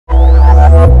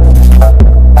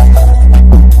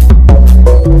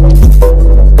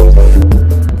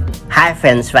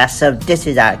friends, what's up? This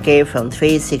is RK from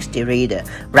 360 Reader.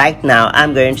 Right now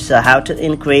I'm going to show how to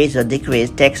increase or decrease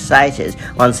text sizes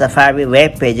on Safari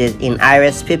web pages in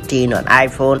iOS 15 on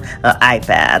iPhone or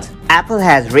iPad. Apple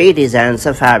has redesigned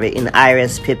Safari in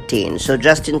iOS 15, so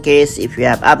just in case if you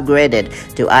have upgraded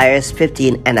to iOS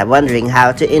 15 and are wondering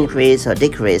how to increase or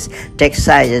decrease text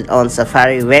sizes on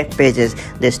Safari web pages,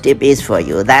 this tip is for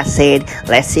you. That said,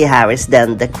 let's see how it's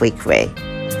done the quick way.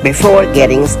 Before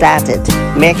getting started,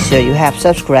 make sure you have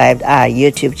subscribed our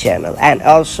YouTube channel and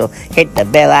also hit the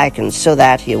bell icon so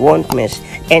that you won't miss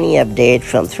any update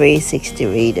from 360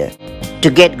 Reader.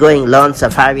 To get going, launch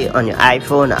Safari on your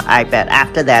iPhone or iPad.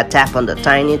 After that, tap on the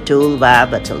tiny toolbar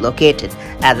button located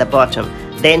at the bottom.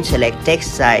 Then select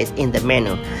text size in the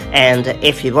menu, and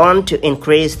if you want to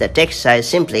increase the text size,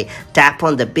 simply tap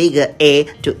on the bigger A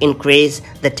to increase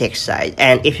the text size,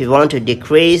 and if you want to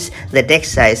decrease the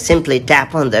text size, simply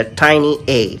tap on the tiny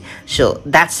A. So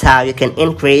that's how you can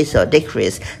increase or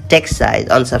decrease text size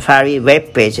on Safari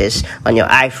web pages on your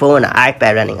iPhone or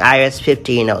iPad running iOS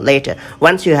 15 or later.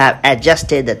 Once you have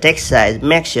adjusted the text size,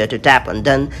 make sure to tap on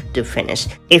done to finish.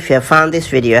 If you have found this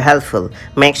video helpful,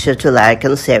 make sure to like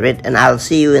and share it, and I'll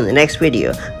see you in the next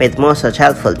video with more such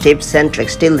helpful tips and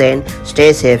tricks. Till then,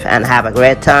 stay safe and have a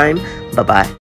great time. Bye bye.